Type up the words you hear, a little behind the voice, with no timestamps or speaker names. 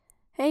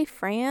Hey,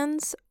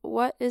 Franz,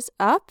 what is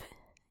up?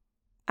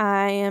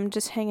 I am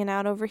just hanging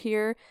out over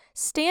here,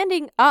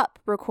 standing up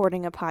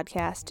recording a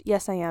podcast.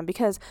 Yes, I am,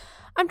 because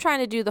I'm trying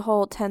to do the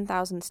whole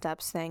 10,000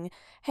 steps thing.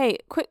 Hey,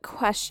 quick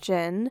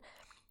question.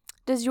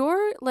 Does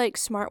your,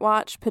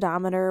 smartwatch,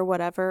 pedometer,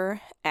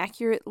 whatever,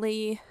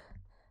 accurately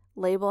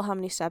label how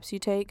many steps you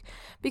take?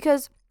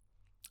 Because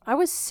I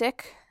was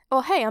sick.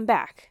 Well, hey, I'm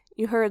back.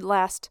 You heard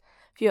last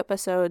few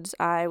episodes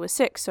I was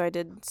sick, so I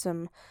did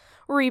some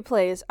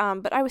replays.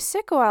 But I was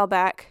sick a while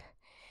back,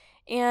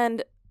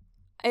 and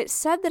it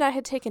said that I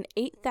had taken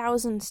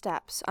 8,000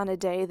 steps on a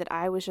day that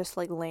I was just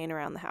laying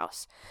around the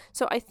house.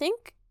 So I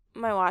think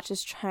my watch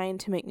is trying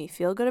to make me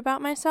feel good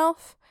about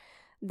myself,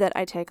 that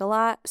I take a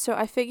lot. So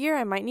I figure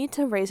I might need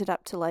to raise it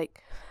up to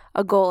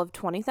a goal of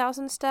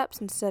 20,000 steps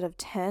instead of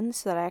 10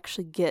 so that I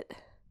actually get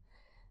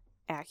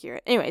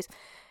accurate. Anyways,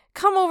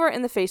 come over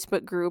in the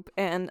Facebook group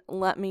and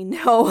let me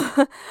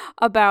know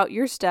about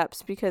your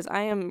steps, because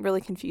I am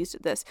really confused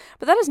at this.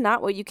 But that is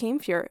not what you came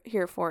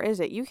here for, is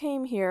it? You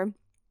came here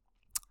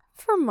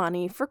for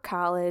money, for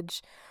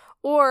college,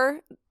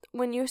 or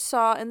when you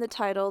saw in the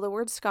title the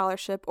word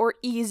scholarship or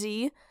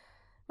easy,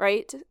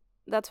 right?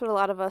 That's what a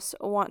lot of us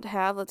want to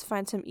have. Let's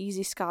find some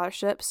easy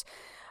scholarships.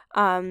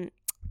 I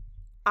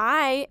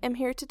am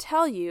here to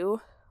tell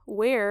you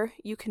where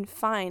you can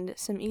find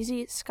some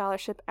easy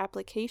scholarship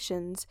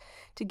applications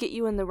to get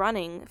you in the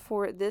running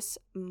for this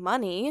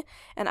money,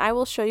 and I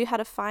will show you how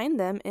to find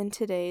them in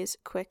today's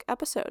quick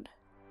episode.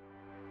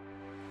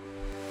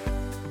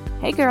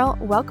 Hey girl,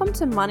 welcome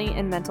to Money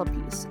and Mental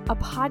Peace, a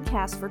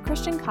podcast for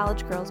Christian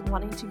college girls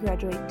wanting to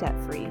graduate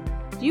debt-free.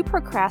 Do you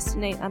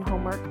procrastinate on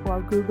homework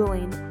while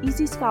Googling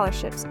easy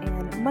scholarships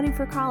and money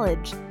for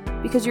college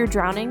because you're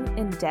drowning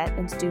in debt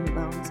and student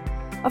loans?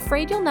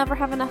 Afraid you'll never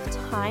have enough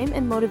time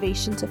and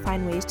motivation to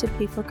find ways to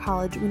pay for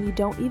college when you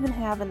don't even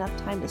have enough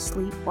time to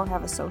sleep or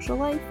have a social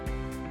life?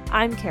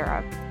 I'm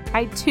Kara.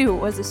 I too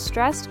was a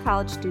stressed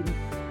college student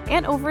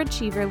and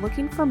overachiever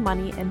looking for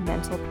money and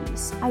mental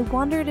peace. I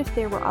wondered if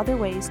there were other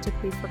ways to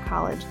pay for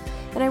college,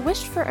 and I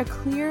wished for a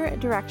clear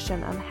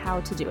direction on how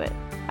to do it.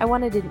 I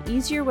wanted an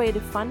easier way to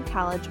fund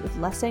college with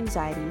less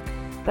anxiety,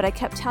 but I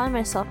kept telling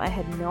myself I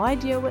had no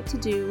idea what to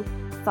do,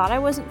 thought I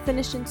wasn't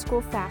finishing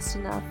school fast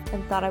enough,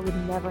 and thought I would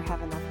never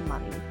have enough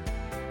money.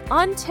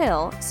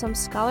 Until some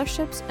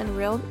scholarships and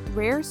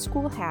rare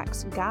school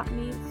hacks got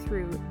me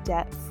through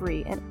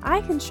debt-free, and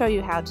I can show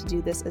you how to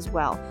do this as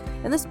well.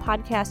 In this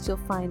podcast, you'll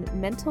find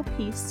mental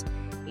peace,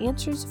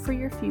 answers for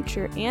your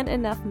future, and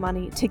enough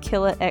money to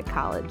kill it at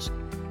college.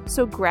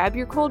 So grab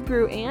your cold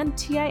brew and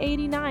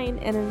TI-89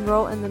 and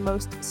enroll in the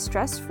most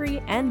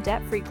stress-free and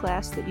debt-free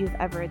class that you've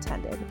ever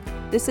attended.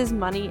 This is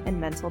Money and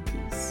Mental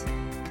Peace.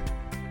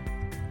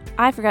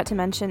 I forgot to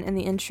mention in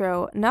the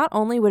intro, not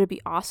only would it be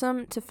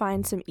awesome to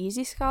find some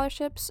easy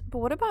scholarships, but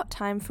what about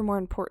time for more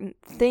important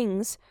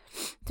things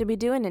to be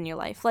doing in your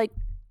life?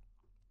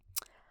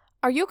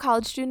 Are you a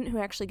college student who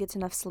actually gets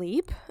enough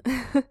sleep?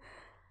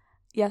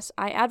 Yes,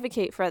 I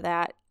advocate for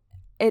that.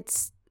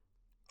 It's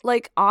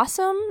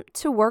awesome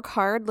to work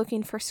hard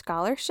looking for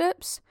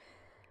scholarships,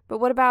 but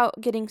what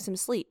about getting some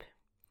sleep?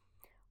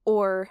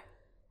 Or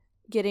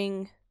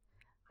getting,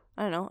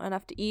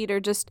 enough to eat,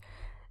 or just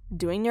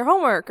doing your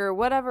homework or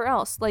whatever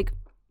else.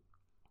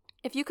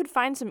 If you could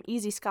find some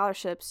easy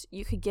scholarships,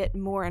 you could get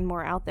more and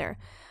more out there.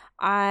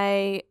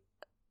 I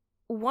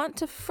want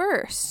to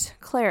first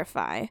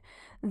clarify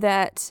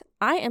that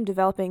I am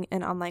developing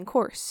an online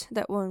course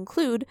that will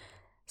include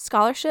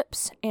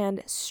scholarships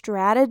and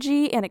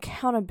strategy and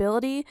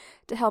accountability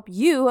to help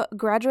you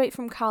graduate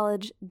from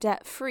college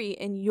debt-free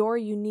in your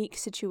unique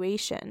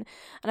situation.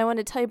 And I want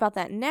to tell you about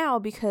that now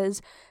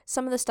because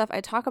some of the stuff I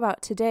talk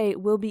about today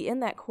will be in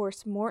that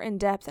course more in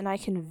depth, and I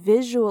can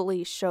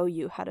visually show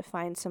you how to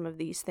find some of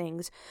these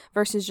things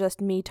versus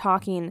just me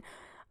talking,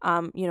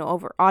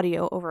 over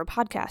audio over a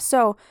podcast.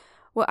 So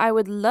what I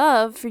would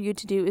love for you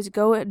to do is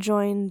go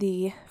join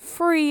the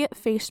free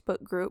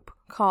Facebook group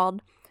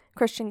called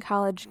Christian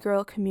College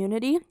Girl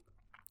Community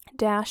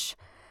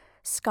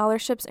 -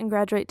 scholarships and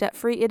graduate debt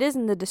free. It is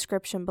in the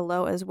description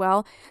below as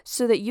well,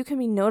 so that you can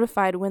be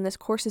notified when this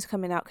course is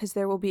coming out, because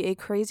there will be a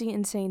crazy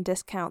insane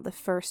discount the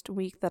first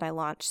week that I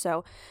launch.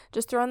 So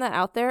just throwing that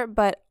out there.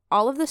 But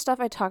all of the stuff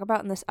I talk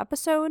about in this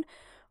episode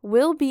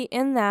will be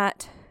in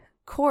that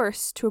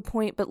course to a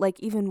point, but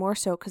even more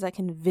so because I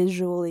can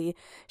visually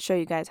show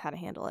you guys how to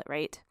handle it,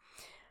 right?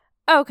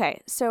 Okay,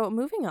 so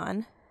moving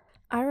on.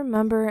 I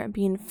remember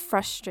being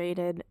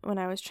frustrated when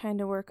I was trying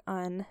to work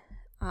on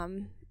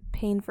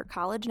paying for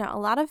college. Now,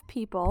 a lot of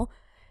people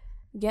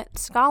get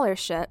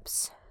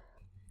scholarships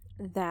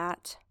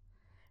that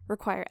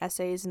require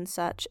essays and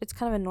such. It's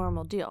kind of a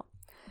normal deal.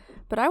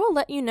 But I will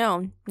let you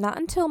know, not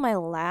until my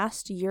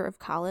last year of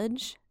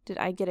college did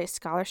I get a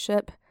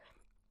scholarship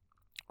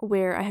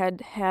where I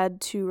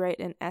had to write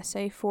an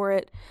essay for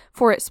it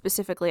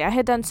specifically. I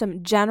had done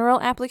some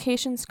general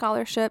application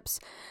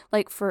scholarships,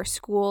 for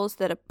schools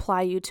that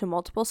apply you to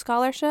multiple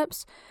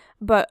scholarships.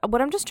 But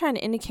what I'm just trying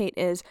to indicate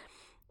is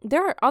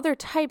there are other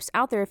types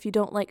out there if you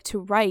don't like to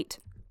write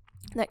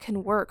that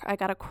can work. I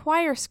got a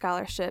choir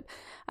scholarship.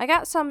 I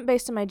got some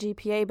based on my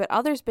GPA, but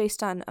others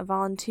based on a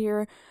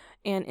volunteer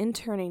and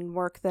interning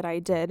work that I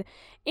did.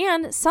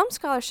 And some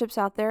scholarships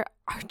out there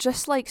are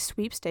just like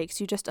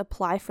sweepstakes. You just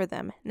apply for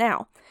them.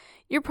 Now,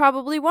 you're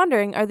probably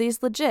wondering, are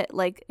these legit?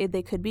 Like,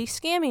 they could be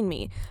scamming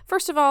me.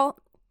 First of all,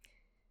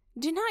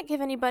 do not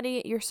give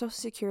anybody your social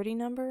security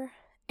number.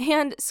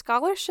 And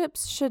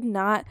scholarships should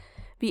not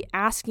be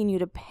asking you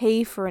to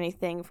pay for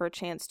anything for a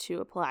chance to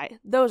apply.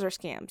 Those are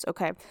scams,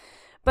 okay?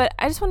 But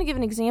I just want to give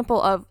an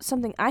example of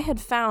something I had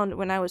found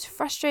when I was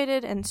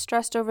frustrated and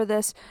stressed over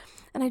this,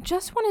 and I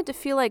just wanted to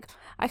feel like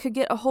I could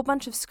get a whole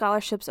bunch of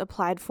scholarships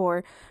applied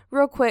for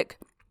real quick.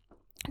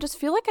 I just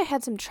feel like I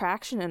had some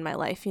traction in my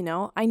life, you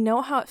know? I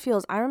know how it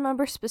feels. I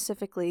remember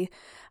specifically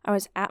I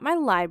was at my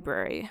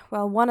library,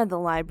 well, one of the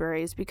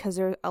libraries, because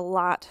there's a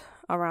lot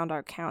around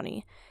our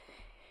county,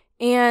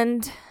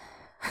 and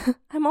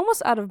I'm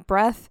almost out of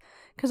breath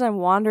because I'm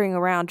wandering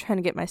around trying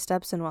to get my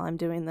steps in while I'm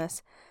doing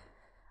this.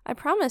 I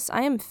promise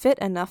I am fit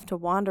enough to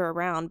wander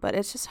around, but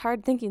it's just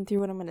hard thinking through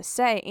what I'm going to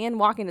say and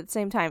walking at the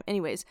same time.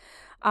 Anyways,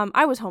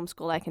 I was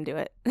homeschooled. I can do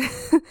it.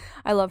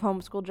 I love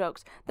homeschool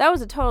jokes. That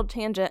was a total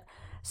tangent.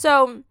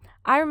 So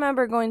I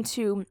remember going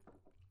to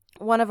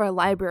one of our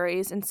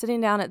libraries and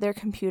sitting down at their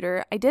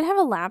computer. I did have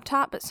a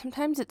laptop, but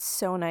sometimes it's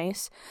so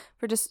nice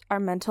for just our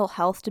mental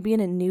health to be in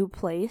a new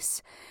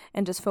place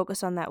and just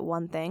focus on that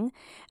one thing.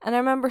 And I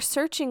remember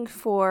searching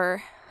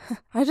for,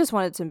 I just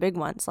wanted some big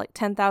ones, like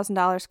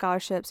 $10,000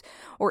 scholarships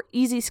or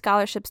easy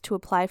scholarships to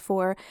apply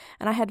for.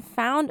 And I had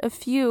found a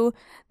few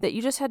that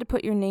you just had to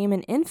put your name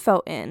and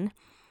info in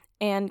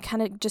and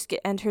kind of just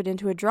get entered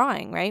into a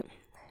drawing, right?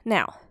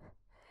 Now,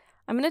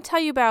 I'm going to tell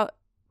you about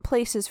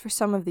places for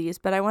some of these,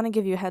 but I want to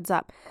give you a heads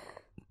up.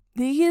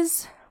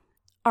 These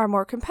are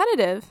more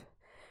competitive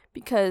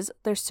because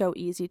they're so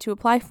easy to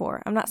apply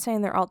for. I'm not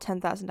saying they're all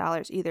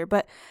 $10,000 either,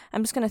 but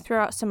I'm just going to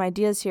throw out some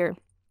ideas here.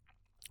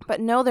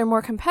 But no, they're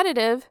more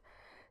competitive,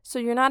 so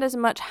you're not as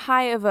much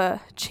high of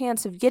a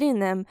chance of getting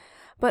them,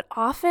 but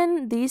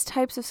often these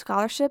types of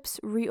scholarships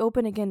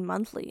reopen again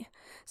monthly.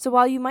 So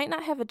while you might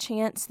not have a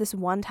chance this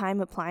one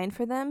time applying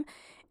for them,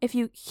 if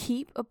you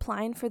keep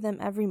applying for them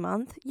every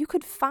month, you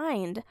could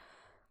find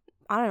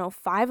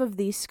 5 of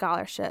these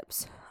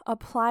scholarships.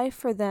 Apply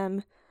for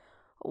them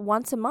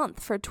once a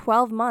month for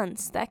 12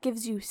 months. That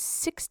gives you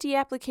 60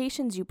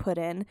 applications you put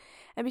in.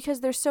 And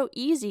because they're so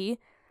easy,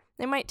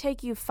 they might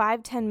take you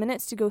 5-10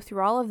 minutes to go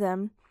through all of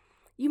them.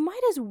 You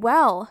might as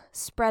well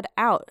spread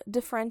out,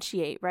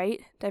 differentiate,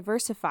 right?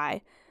 Diversify.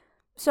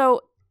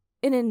 So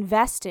in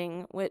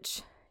investing,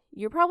 which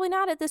you're probably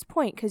not at this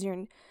point because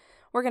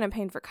we're going to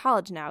pay for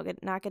college now,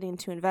 not getting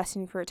into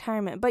investing for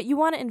retirement. But you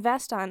want to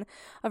invest on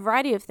a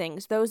variety of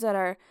things. Those that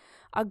are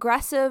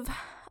aggressive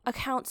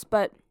accounts,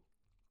 but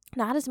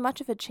not as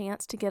much of a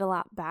chance to get a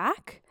lot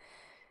back.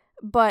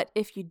 But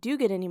if you do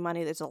get any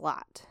money, there's a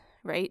lot,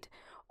 right?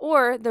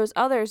 Or those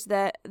others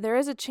that there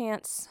is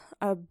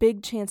a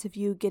big chance of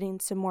you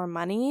getting some more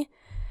money,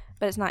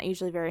 but it's not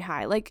usually very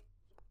high.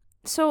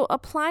 So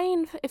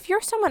applying, if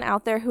you're someone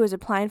out there who is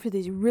applying for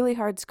these really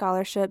hard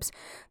scholarships,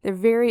 they're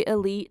very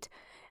elite.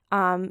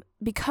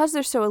 Because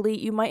they're so elite,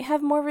 you might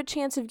have more of a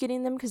chance of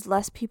getting them because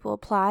less people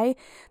apply.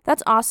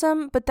 That's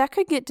awesome, but that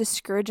could get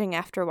discouraging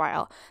after a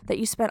while, that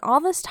you spent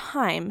all this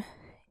time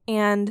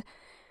and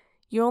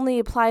you only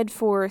applied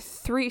for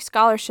 3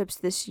 scholarships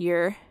this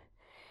year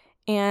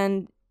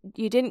and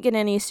you didn't get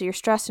any, so you're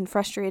stressed and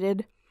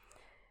frustrated.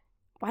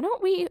 Why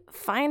don't we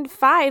find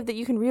 5 that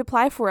you can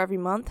reapply for every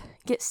month,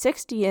 get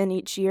 60 in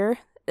each year?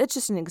 It's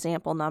just an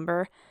example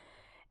number.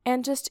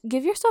 And just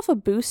give yourself a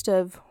boost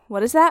of,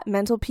 what is that?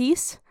 Mental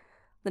peace?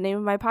 The name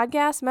of my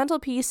podcast, mental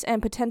peace and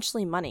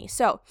potentially money.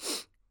 So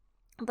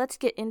let's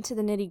get into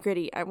the nitty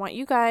gritty. I want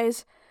you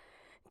guys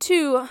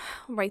to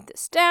write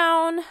this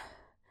down,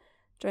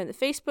 join the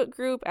Facebook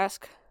group,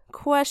 ask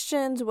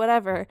questions,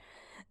 whatever.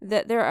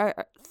 That there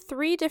are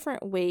 3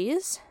 different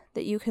ways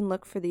that you can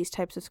look for these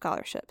types of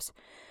scholarships.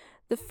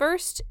 The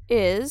first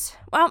is,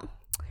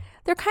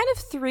 they're kind of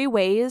 3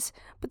 ways,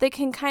 but they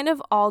can kind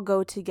of all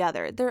go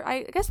together.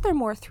 I guess they're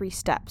more 3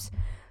 steps.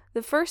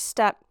 The first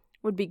step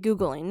would be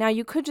Googling. Now,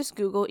 you could just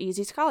Google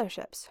easy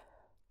scholarships.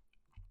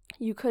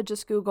 You could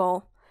just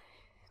Google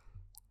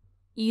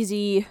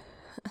easy,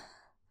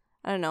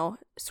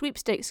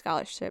 sweepstakes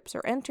scholarships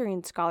or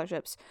entering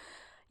scholarships.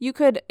 You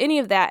could, any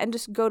of that, and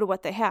just go to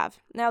what they have.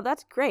 Now,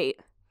 that's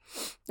great.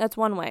 That's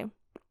one way.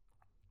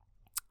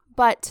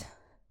 But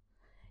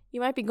you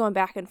might be going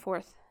back and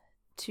forth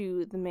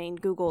to the main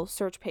Google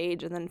search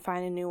page and then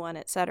find a new one,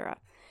 etc.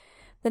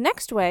 The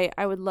next way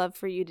I would love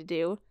for you to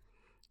do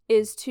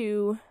is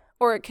to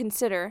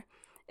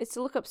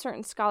look up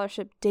certain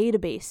scholarship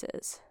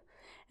databases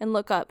and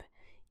look up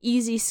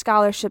easy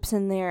scholarships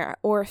in there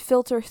or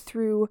filter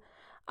through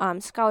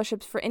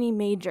scholarships for any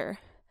major.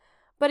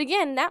 But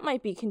again, that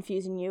might be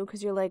confusing you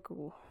because you're like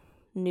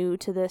new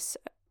to this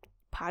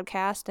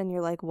podcast and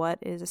you're like, what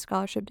is a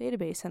scholarship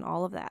database and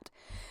all of that?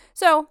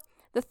 So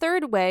the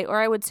third way, or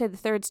I would say the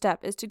third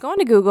step, is to go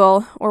into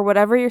Google or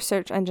whatever your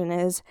search engine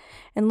is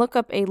and look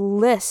up a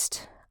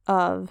list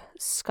of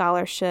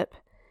scholarship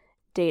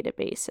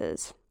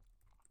databases.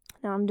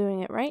 Now I'm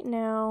doing it right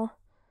now.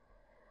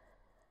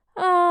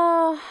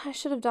 I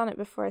should have done it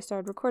before I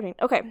started recording.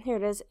 Okay, here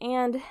it is.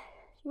 And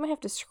you might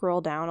have to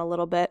scroll down a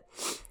little bit.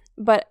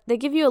 But they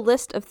give you a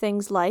list of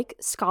things like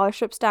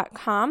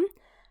scholarships.com,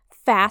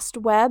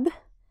 FastWeb,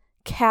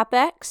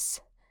 CapEx,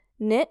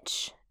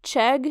 Niche,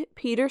 Chegg,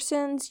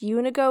 Peterson's,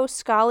 Unigo,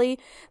 Scholly.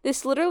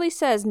 This literally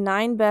says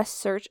 9 best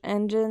scholarship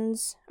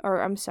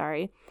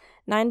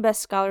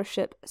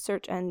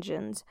search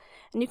engines.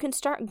 And you can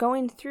start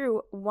going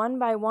through one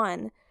by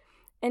one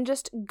and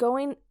just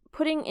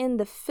putting in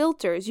the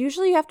filters.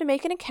 Usually you have to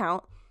make an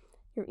account,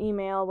 your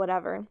email,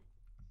 whatever.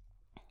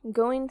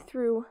 Going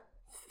through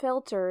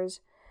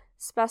filters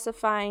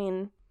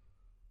specifying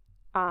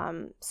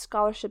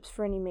scholarships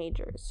for any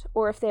majors.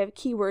 Or if they have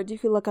keywords, you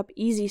could look up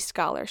easy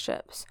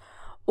scholarships.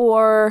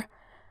 Or,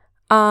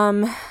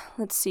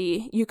 let's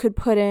see, you could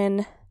put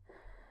in,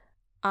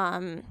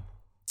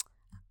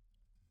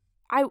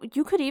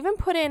 you could even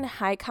put in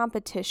high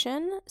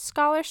competition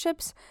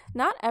scholarships.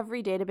 Not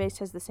every database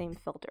has the same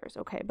filters,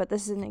 okay, but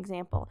this is an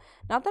example.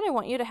 Not that I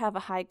want you to have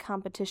a high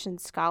competition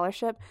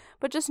scholarship,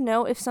 but just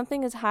know if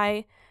something is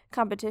high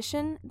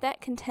competition,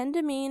 that can tend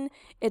to mean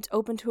it's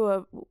open to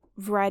a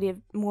variety of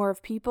more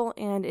of people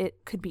and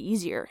it could be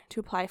easier to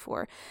apply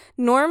for.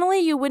 Normally,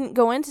 you wouldn't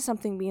go into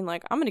something being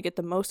like, I'm going to get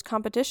the most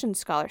competition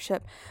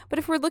scholarship. But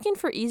if we're looking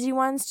for easy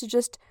ones to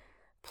just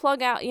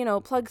plug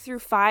through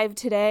 5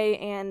 today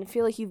and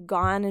feel like you've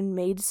gone and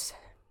made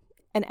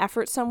an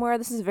effort somewhere,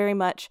 this is very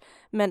much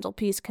Mental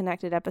Peace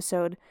Connected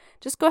episode.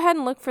 Just go ahead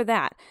and look for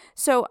that.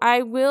 So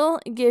I will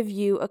give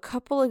you a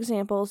couple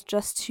examples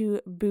just to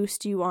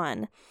boost you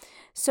on.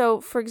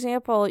 So, for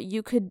example,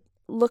 you could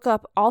look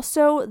up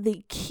also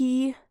the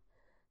key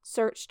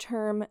search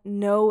term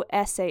no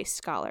essay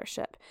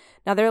scholarship.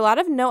 Now, there are a lot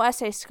of no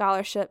essay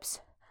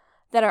scholarships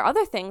that are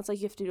other things, like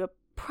you have to do a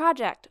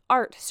project,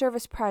 art,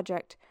 service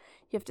project,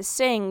 you have to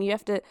sing, you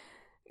have to,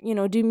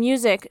 do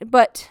music,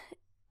 but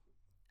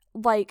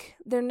like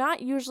they're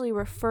not usually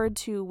referred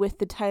to with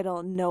the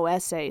title no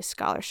essay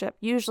scholarship.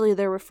 Usually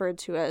they're referred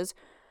to as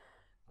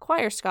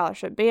choir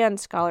scholarship, band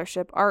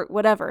scholarship, art,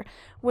 whatever.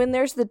 When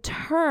there's the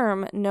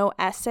term no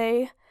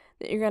essay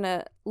that you're going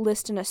to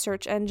list in a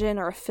search engine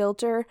or a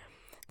filter,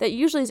 that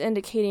usually is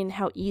indicating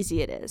how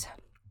easy it is.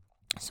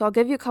 So I'll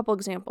give you a couple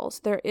examples.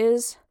 There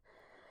is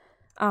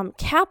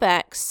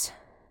CapEx,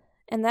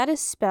 and that is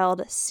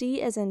spelled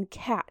C as in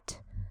cat,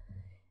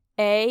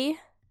 A,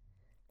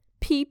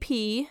 P,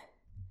 P,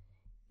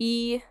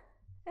 E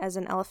as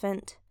in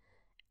elephant,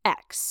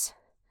 X.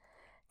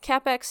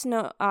 CapEx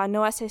no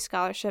essay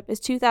scholarship is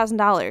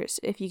 $2,000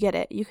 if you get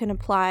it. You can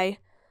apply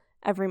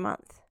every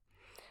month.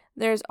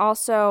 There's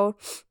also,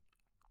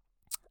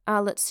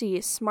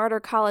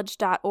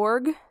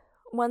 smartercollege.org,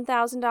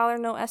 $1,000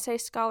 no essay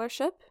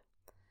scholarship.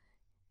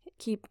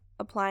 Keep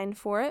applying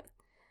for it.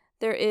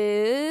 There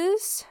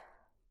is,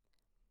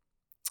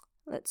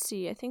 I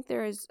think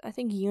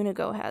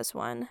Unigo has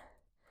one.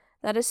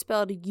 That is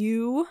spelled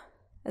U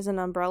as an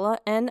umbrella,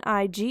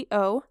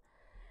 Nigo.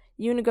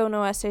 Unigo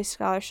no essay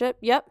scholarship.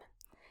 Yep,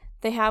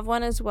 they have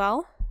one as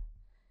well.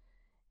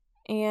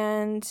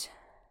 And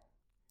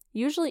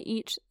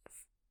usually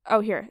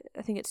I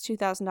think it's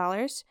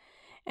 $2,000.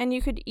 And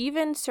you could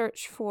even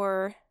search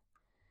for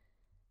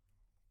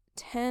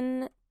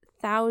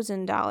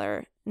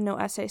 $10,000 no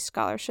essay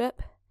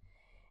scholarship.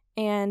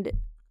 And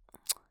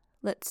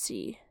let's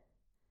see.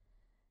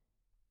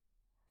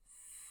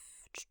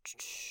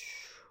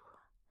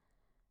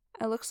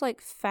 It looks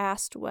like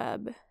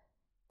FastWeb.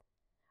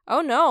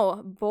 Oh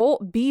no,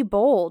 Be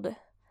Bold.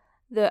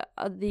 The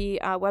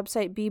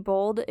website Be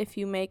Bold, if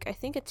you make, an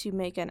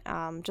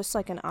just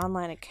like an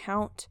online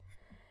account,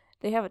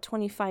 they have a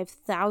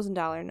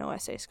 $25,000 no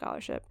essay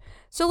scholarship.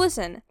 So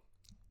listen,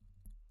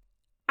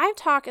 I've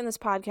talked in this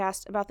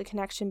podcast about the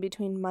connection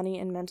between money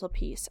and mental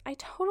peace. I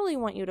totally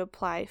want you to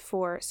apply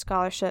for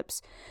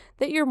scholarships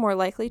that you're more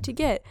likely to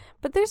get,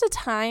 but there's a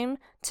time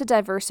to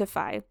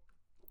diversify,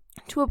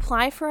 to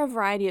apply for a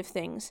variety of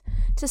things,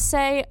 to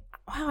say,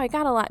 wow, I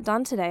got a lot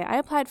done today. I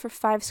applied for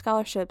 5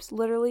 scholarships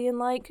literally in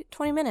like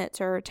 20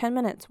 minutes or 10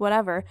 minutes,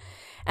 whatever.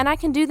 And I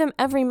can do them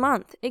every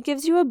month. It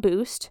gives you a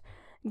boost,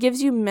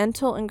 gives you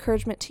mental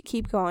encouragement to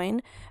keep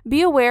going.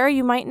 Be aware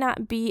you might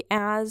not be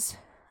as,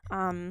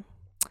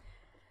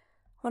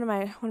 what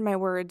are my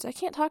words? I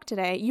can't talk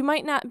today. You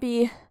might not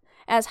be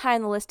as high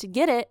on the list to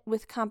get it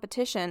with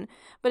competition,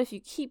 but if you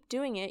keep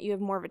doing it, you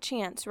have more of a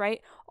chance, right?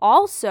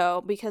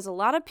 Also, because a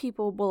lot of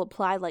people will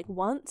apply like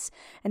once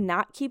and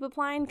not keep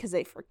applying because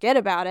they forget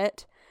about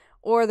it,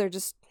 or they're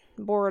just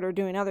bored or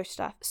doing other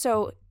stuff.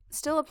 So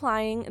still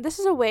applying. This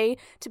is a way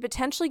to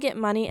potentially get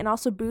money and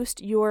also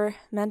boost your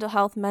mental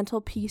health,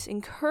 mental peace,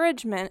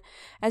 encouragement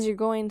as you're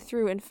going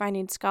through and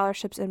finding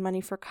scholarships and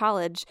money for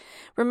college.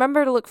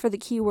 Remember to look for the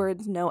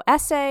keywords no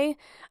essay,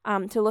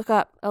 to look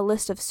up a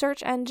list of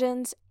search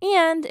engines,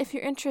 and if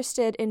you're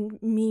interested in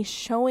me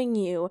showing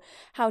you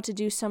how to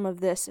do some of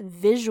this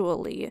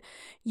visually,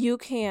 you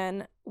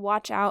can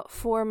watch out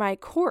for my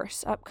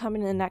course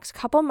upcoming in the next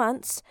couple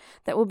months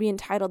that will be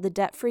entitled The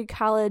Debt-Free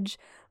College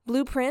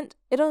Blueprint.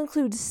 It'll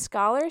include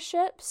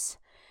scholarships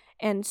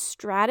and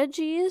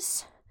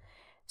strategies,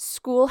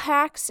 school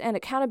hacks, and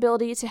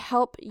accountability to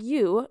help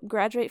you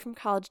graduate from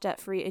college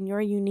debt-free in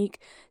your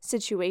unique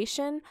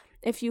situation.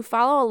 If you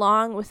follow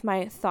along with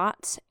my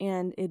thoughts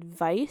and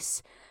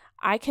advice,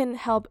 I can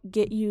help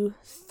get you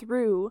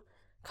through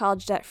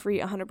college debt-free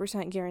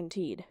 100%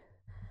 guaranteed.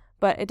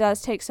 But it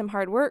does take some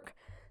hard work,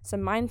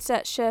 some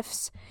mindset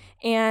shifts,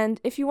 and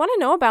if you want to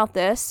know about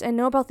this and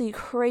know about the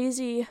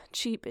crazy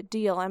cheap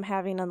deal I'm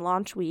having on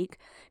launch week,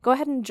 go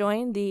ahead and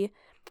join the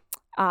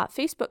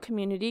Facebook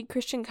community,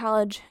 Christian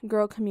College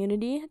Girl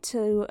Community,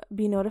 to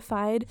be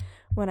notified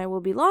when I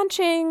will be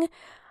launching.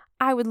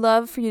 I would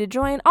love for you to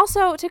join.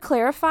 Also, to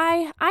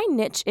clarify, I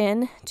niche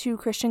in to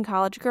Christian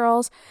college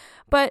girls,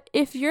 but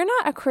if you're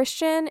not a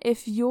Christian,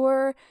 if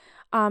you're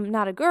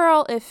not a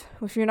girl,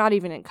 if you're not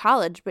even in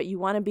college, but you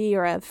want to be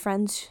or have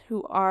friends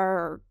who are,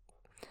 or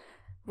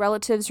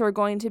relatives who are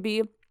going to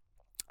be,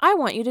 I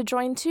want you to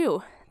join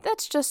too.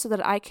 That's just so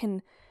that I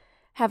can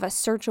have a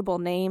searchable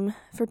name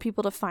for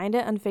people to find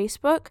it on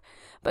Facebook.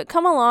 But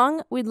come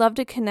along, we'd love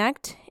to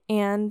connect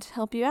and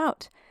help you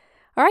out.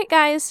 All right,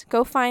 guys,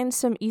 go find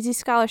some easy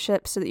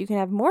scholarships so that you can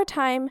have more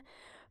time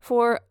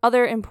for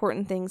other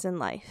important things in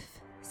life.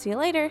 See you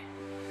later.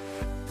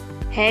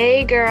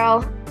 Hey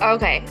girl.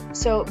 Okay,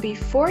 so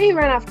before you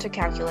run off to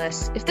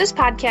calculus, if this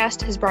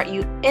podcast has brought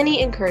you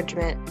any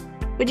encouragement,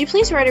 would you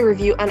please write a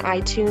review on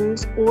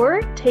iTunes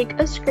or take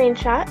a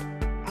screenshot,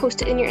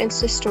 post it in your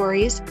Insta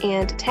stories,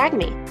 and tag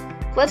me.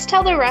 Let's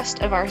tell the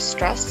rest of our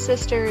stressed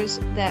sisters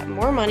that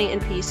more money and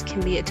peace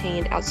can be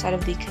attained outside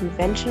of the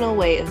conventional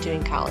way of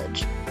doing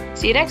college.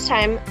 See you next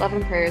time. Love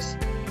and prayers,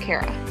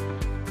 Kara.